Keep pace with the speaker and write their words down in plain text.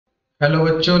Hello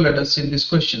bachcho, let us see this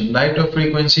question. Light of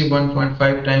frequency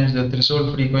 1.5 times the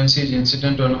threshold frequency is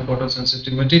incident on a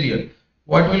photosensitive material.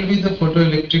 What will be the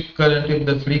photoelectric current if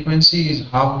the frequency is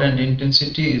halved and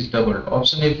intensity is doubled?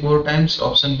 Option A 4 times,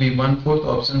 option B 1/4,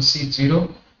 option C 0,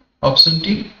 option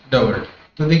D doubled.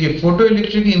 तो देखिए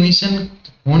photoelectric emission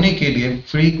होने के लिए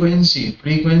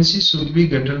frequency should be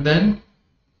greater than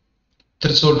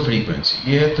threshold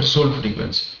frequency. ये है threshold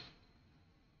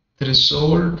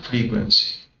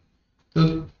frequency. तो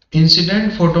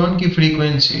incident photon की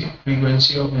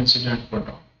frequency of incident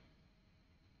photon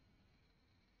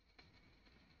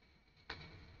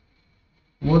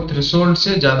वो थ्रेशोल्ड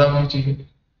से ज्यादा होनी चाहिए.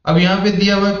 अब यहाँ पे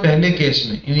दिया हुआ है पहले केस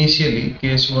में, इनिशियली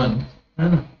केस 1 है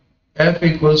ना, f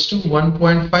equals to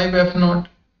 1.5 f not.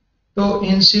 तो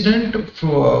इंसिडेंट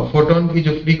फोटोन की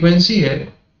जो फ्रीक्वेंसी है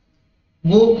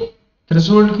वो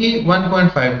थ्रेशोल्ड की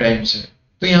 1.5 टाइम्स है.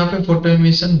 तो यहाँ पे फोटो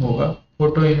इमिशन होगा,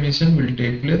 photo emission will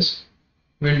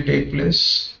take place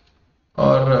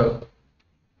और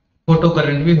फोटो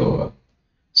करंट भी होगा.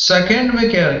 सेकंड में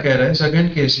क्या कह रहा है,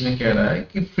 सेकंड केस में कह रहा है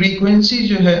कि फ्रीक्वेंसी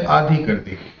जो है आधी कर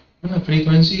दी गई है ना,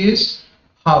 frequency is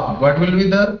half. What will be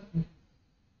the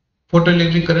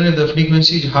photoelectric current if the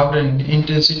frequency is half and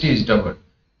intensity is double.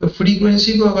 तो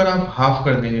फ्रीक्वेंसी को अगर आप हाफ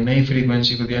कर देंगे नई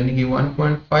फ्रीक्वेंसी को, यानी कि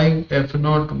 1.5 f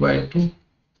नॉट बाई 2,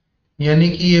 यानी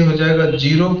कि ये हो जाएगा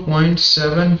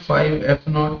 0.75 f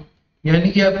नॉट. यानी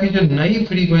कि आपकी जो नई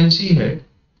फ्रीक्वेंसी है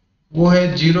वो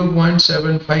है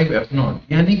 0.75 f नॉट.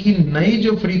 यानी कि नई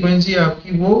जो फ्रीक्वेंसी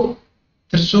आपकी वो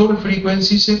थ्रेशोल्ड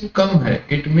फ्रीक्वेंसी से कम है.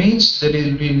 It means there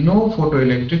will be no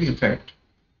photoelectric effect,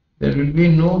 there will be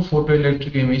no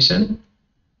photoelectric emission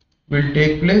will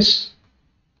take place.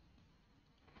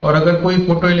 और अगर कोई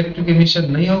फोटोइलेक्ट्रिक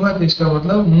एमिशन नहीं होगा तो इसका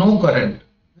मतलब no current,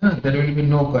 there will be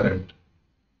no current,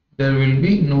 there will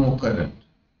be no current,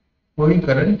 कोई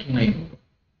current नहीं होगा.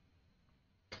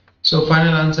 So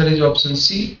final answer is option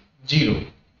C, 0.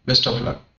 Best of luck.